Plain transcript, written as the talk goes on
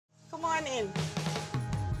on in.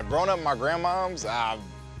 Growing up, my grandmom's, I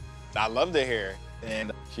loved it here.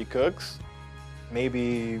 And she cooks.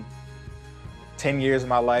 Maybe 10 years of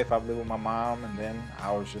my life, I've lived with my mom, and then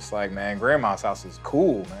I was just like, man, grandma's house is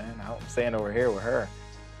cool, man. I'm staying over here with her.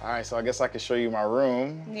 All right, so I guess I could show you my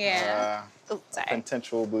room. Yeah. Sorry.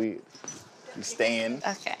 Potentially be staying.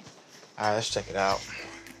 Okay. All right, let's check it out.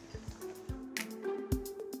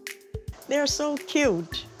 They're so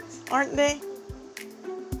cute, aren't they?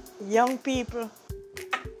 Young people.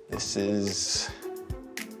 This is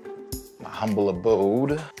my humble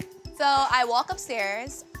abode. So I walk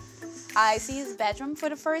upstairs, I see his bedroom for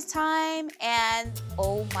the first time, and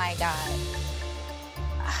oh my God.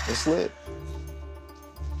 It's lit.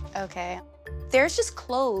 Okay. There's just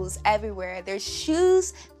clothes everywhere. There's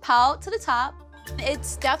shoes piled to the top.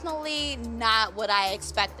 It's definitely not what I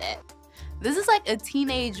expected. This is like a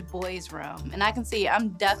teenage boy's room, and I can see I'm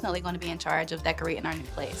definitely going to be in charge of decorating our new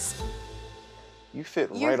place. You fit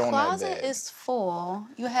right on Your that closet bed. is full.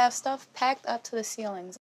 You have stuff packed up to the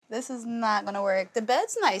ceilings. This is not gonna work. The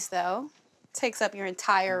bed's nice though. Takes up your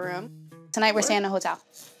entire room. Tonight we're staying in a hotel.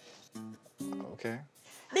 Okay.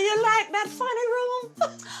 Do you like that funny room?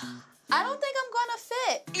 I don't think I'm gonna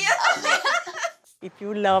fit. If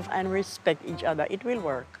you love and respect each other, it will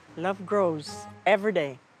work. Love grows every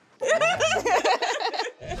day.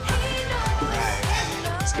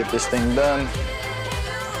 Let's get this thing done.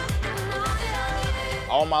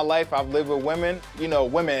 All my life, I've lived with women. You know,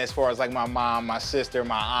 women as far as like my mom, my sister,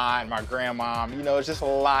 my aunt, my grandmom. You know, it's just a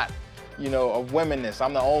lot, you know, of womenness.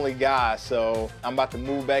 I'm the only guy, so I'm about to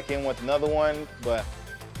move back in with another one, but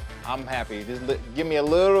I'm happy. Just give me a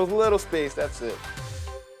little space, that's it.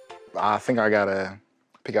 I think I gotta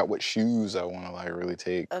pick out what shoes I wanna like really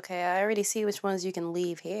take. Okay, I already see which ones you can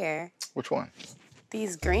leave here. Which one?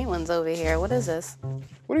 These green ones over here. What is this?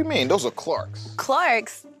 What do you mean? Those are Clarks.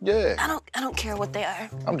 Clarks? Yeah. I don't care what they are.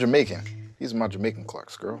 I'm Jamaican. These are my Jamaican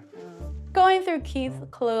Clarks, girl. Going through Keith's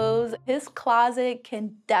clothes, his closet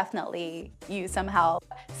can definitely use some help.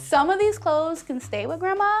 Some of these clothes can stay with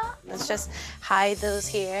Grandma. Let's just hide those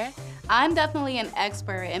here. I'm definitely an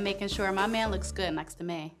expert in making sure my man looks good next to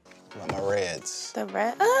me. My reds. The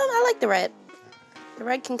red? I like the red. The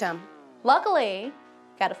red can come. Luckily,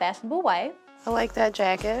 got a fashionable wife. I like that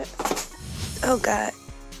jacket. Oh, God.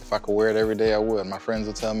 If I could wear it every day, I would. My friends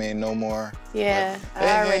will tell me no more. Yeah, like,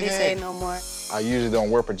 I already say no more. I usually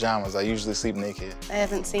don't wear pajamas. I usually sleep naked. I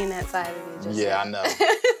haven't seen that side of you just Yeah, yet. I know.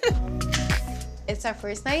 It's our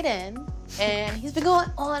first night in, and he's been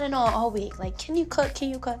going on and on all week. Like, can you cook?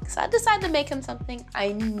 Can you cook? So I decided to make him something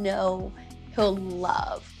I know he'll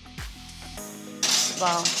love.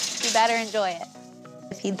 Well, he better enjoy it.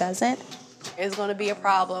 If he doesn't, it's gonna be a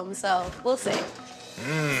problem, so we'll see.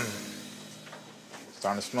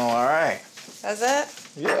 Starting to smell all right. That's it?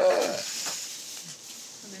 Yeah.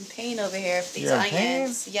 I'm in pain over here for these You're in pain?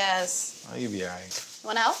 onions. Yes. Oh, you'll be all right. You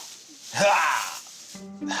want help?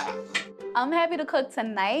 I'm happy to cook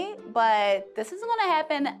tonight, but this isn't gonna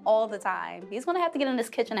happen all the time. He's gonna have to get in this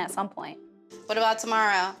kitchen at some point. What about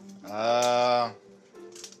tomorrow? Can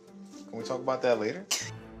we talk about that later?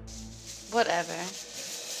 Whatever.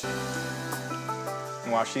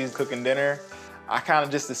 While she's cooking dinner, I kind of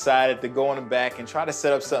just decided to go in the back and try to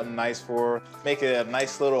set up something nice for her, make it a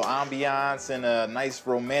nice little ambiance and a nice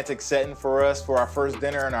romantic setting for us for our first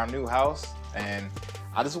dinner in our new house. And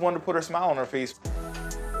I just wanted to put a smile on her face.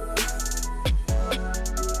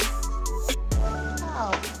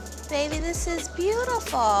 Oh, baby, this is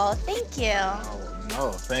beautiful. Thank you. Oh,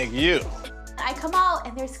 no, thank you. I come out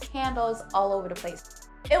and there's candles all over the place.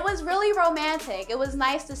 It was really romantic. It was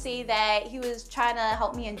nice to see that he was trying to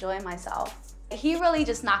help me enjoy myself. He really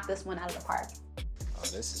just knocked this one out of the park. Oh,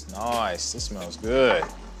 this is nice. This smells good.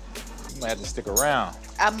 You might have to stick around.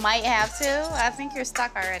 I might have to. I think you're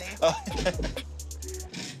stuck already.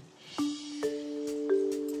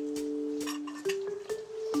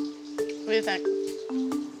 What do you think?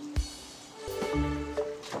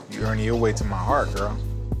 You're earning your way to my heart, girl.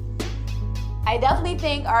 I definitely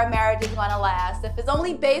think our marriage is gonna last. If it's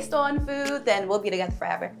only based on food, then we'll be together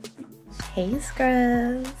forever. Hey,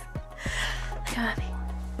 Scrubs. Look at me.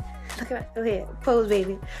 Look at me. Go ahead. Pose,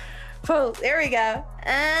 baby. Pose. There we go.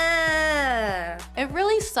 It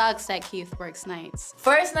really sucks that Keith works nights.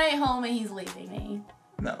 First night home and he's leaving me.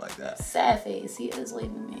 Not like that. Sad face. He is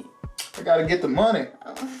leaving me. I gotta get the money.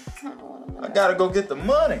 I don't want him to I gotta go get the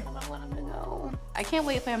money. I don't want him to go. I can't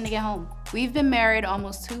wait for him to get home. We've been married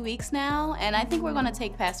almost 2 weeks now, and I think we're gonna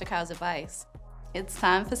take Pastor Kyle's advice. It's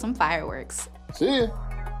time for some fireworks. See ya.